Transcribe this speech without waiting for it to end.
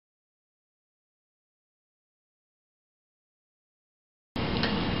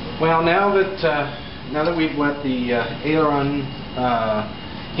Well, now that we've got the aileron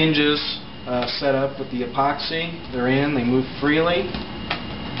hinges set up with the epoxy, they're in, they move freely.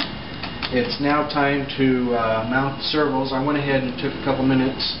 It's now time to mount the servos. I went ahead and took a couple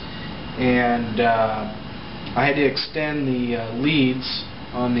minutes and I had to extend the leads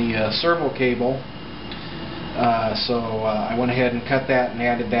on the servo cable, so I went ahead and cut that and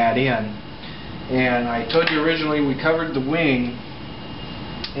added that in. And I told you originally we covered the wing,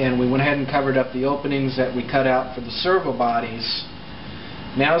 and we went ahead and covered up the openings that we cut out for the servo bodies.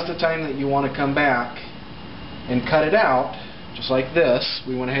 Now's the time that you want to come back and cut it out, just like this.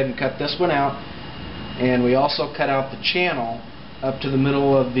 We went ahead and cut this one out, and we also cut out the channel up to the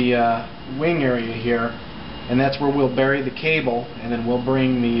middle of the wing area here, and that's where we'll bury the cable, and then we'll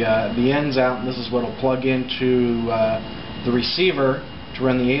bring the ends out, and this is what will plug into the receiver to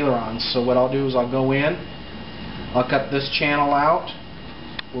run the ailerons. So what I'll do is I'll go in, I'll cut this channel out,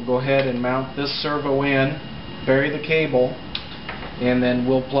 we'll go ahead and mount this servo in, bury the cable, and then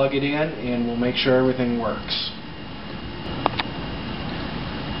we'll plug it in and we'll make sure everything works.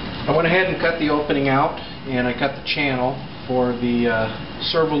 I went ahead and cut the opening out, and I cut the channel for the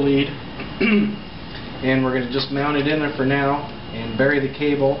servo lead and we're going to just mount it in there for now and bury the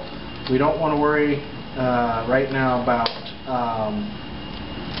cable. We don't want to worry right now about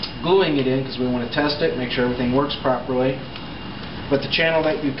gluing it in, because we want to test it, make sure everything works properly. But the channel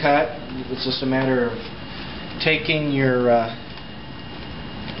that you cut, it's just a matter of taking your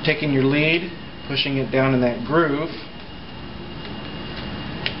lead, pushing it down in that groove,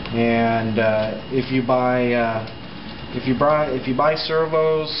 and if you buy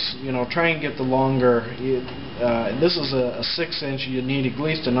servos, you know, try and get the longer. This is a 6-inch. You need at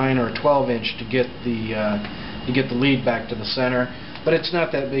least a 9 or a 12-inch to get the lead back to the center. But it's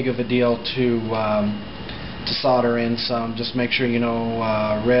not that big of a deal to solder in some. Just make sure you know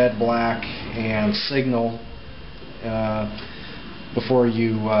red, black, and signal before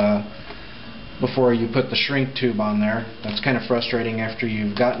you put the shrink tube on there. That's kind of frustrating after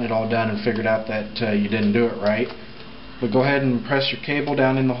you've gotten it all done and figured out that you didn't do it right. But go ahead and press your cable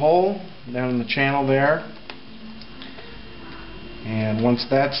down in the hole, down in the channel there. And once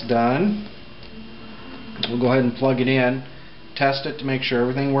that's done, we'll go ahead and plug it in, test it to make sure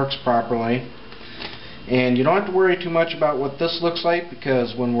everything works properly. And you don't have to worry too much about what this looks like,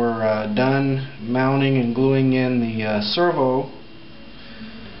 because when we're done mounting and gluing in the servo,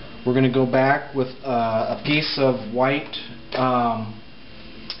 we're going to go back with a piece of white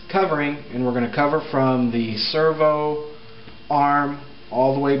covering, and we're going to cover from the servo arm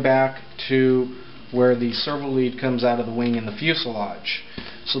all the way back to where the servo lead comes out of the wing in the fuselage.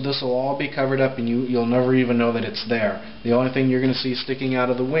 So this will all be covered up, and you'll never even know that it's there. The only thing you're going to see sticking out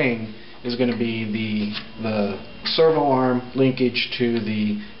of the wing is going to be the servo arm linkage to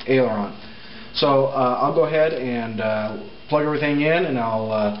the aileron. So I'll go ahead and plug everything in, and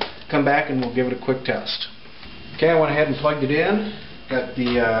I'll come back and we'll give it a quick test. Okay, I went ahead and plugged it in. Got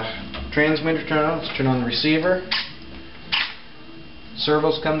the transmitter turned on. Let's turn on the receiver.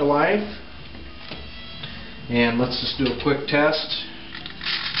 Servos come to life, and let's just do a quick test.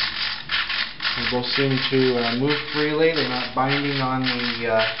 They both seem to move freely. They're not binding on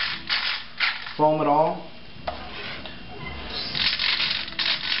the foam at all.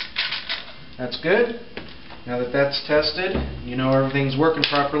 That's good. Now that that's tested, you know everything's working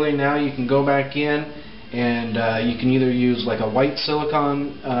properly. Now you can go back in, and you can either use like a white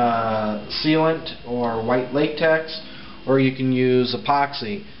silicone sealant or white latex, or you can use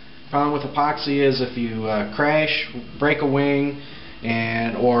epoxy. Problem with epoxy is if you crash, break a wing,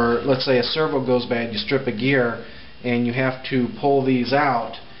 or let's say a servo goes bad, you strip a gear and you have to pull these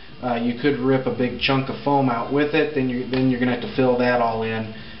out, you could rip a big chunk of foam out with it. Then you're going to have to fill that all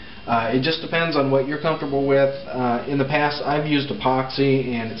in. It just depends on what you're comfortable with. In the past I've used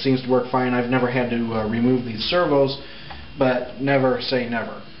epoxy and it seems to work fine. I've never had to remove these servos, but never say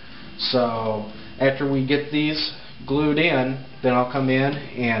never. So after we get these glued in, then I'll come in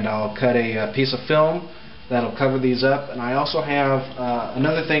and I'll cut a piece of film that'll cover these up. And I also have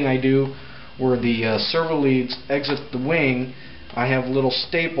another thing I do where the servo leads exit the wing. I have little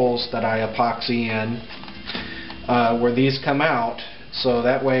staples that I epoxy in where these come out. So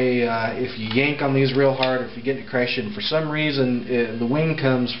that way if you yank on these real hard, or if you get it crashing, and for some reason the wing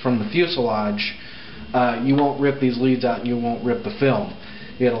comes from the fuselage, you won't rip these leads out and you won't rip the film.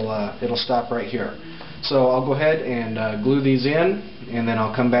 It'll stop right here. So I'll go ahead and glue these in, and then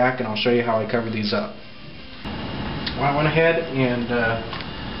I'll come back and I'll show you how I cover these up. Well, I went ahead and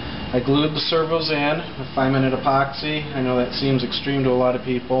I glued the servos in with 5-minute epoxy. I know that seems extreme to a lot of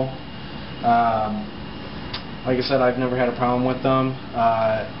people. Like I said, I've never had a problem with them.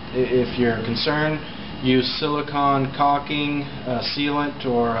 If you're concerned, use silicone caulking, sealant,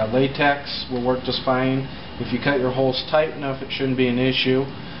 or latex will work just fine. If you cut your holes tight enough, it shouldn't be an issue.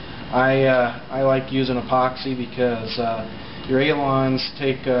 I like using epoxy because your ailerons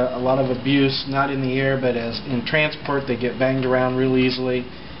take a lot of abuse, not in the air, but as in transport. They get banged around real easily,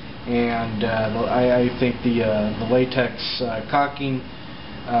 and I think the latex caulking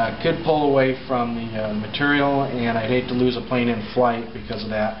could pull away from the material, and I'd hate to lose a plane in flight because of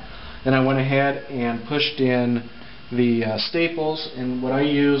that. Then I went ahead and pushed in the staples, and what I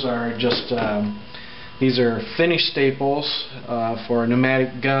use are just these are finished staples for a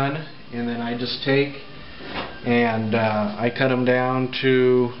pneumatic gun, and then I just take and I cut them down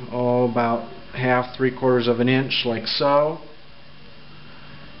to about 1/2, 3/4 of an inch, like so.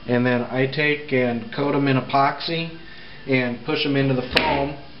 And then I take and coat them in epoxy and push them into the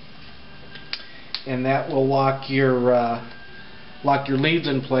foam, and that will lock your leads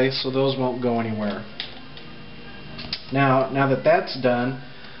in place, so those won't go anywhere. Now that that's done,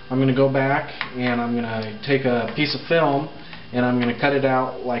 I'm going to go back and I'm going to take a piece of film and I'm going to cut it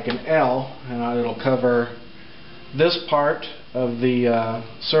out like an L, and it'll cover this part of the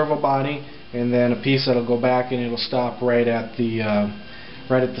servo body, and then a piece that'll go back and it'll stop right at the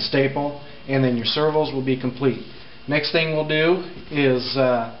staple, and then your servos will be complete. Next thing we'll do is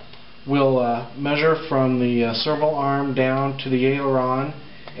we'll measure from the servo arm down to the aileron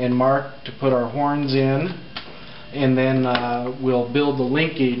and mark to put our horns in, and then we'll build the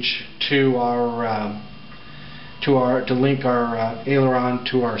linkage to link our aileron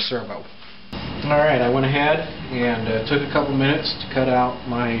to our servo. Alright, I went ahead and took a couple minutes to cut out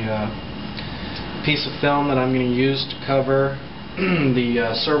my piece of film that I'm going to use to cover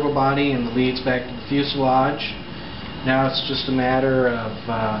the servo body and the leads back to the fuselage. Now it's just a matter of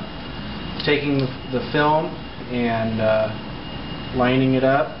taking the film and lining it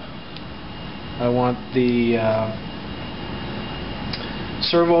up. I want the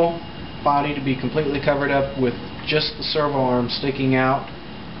servo body to be completely covered up with just the servo arm sticking out,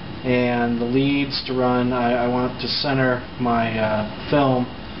 and the leads to run, I want to center my film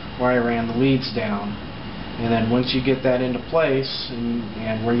where I ran the leads down. And then once you get that into place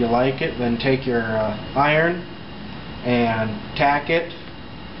and where you like it, then take your iron and tack it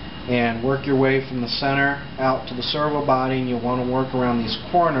and work your way from the center out to the servo body, and you'll want to work around these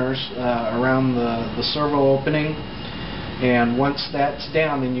corners around the servo opening. And once that's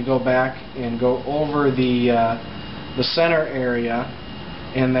down, then you go back and go over the center area,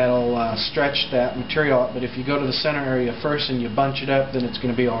 and that'll stretch that material up. But if you go to the center area first and you bunch it up, then it's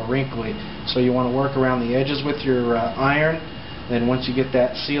going to be all wrinkly. So you want to work around the edges with your iron. Then once you get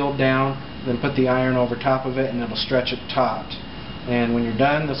that sealed down, then put the iron over top of it, and it'll stretch it taut. And when you're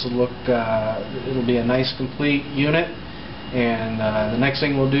done, this will look, it'll be a nice complete unit. And the next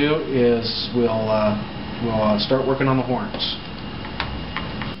thing we'll do is we'll start working on the horns.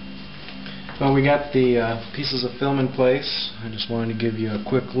 Well, we got the pieces of film in place. I just wanted to give you a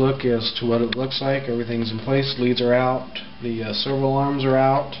quick look as to what it looks like. Everything's in place. Leads are out. The servo arms are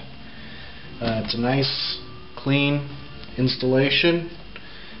out. It's a nice, clean installation,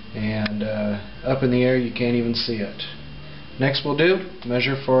 and up in the air you can't even see it. Next we'll do,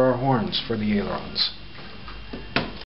 measure for our horns for the ailerons.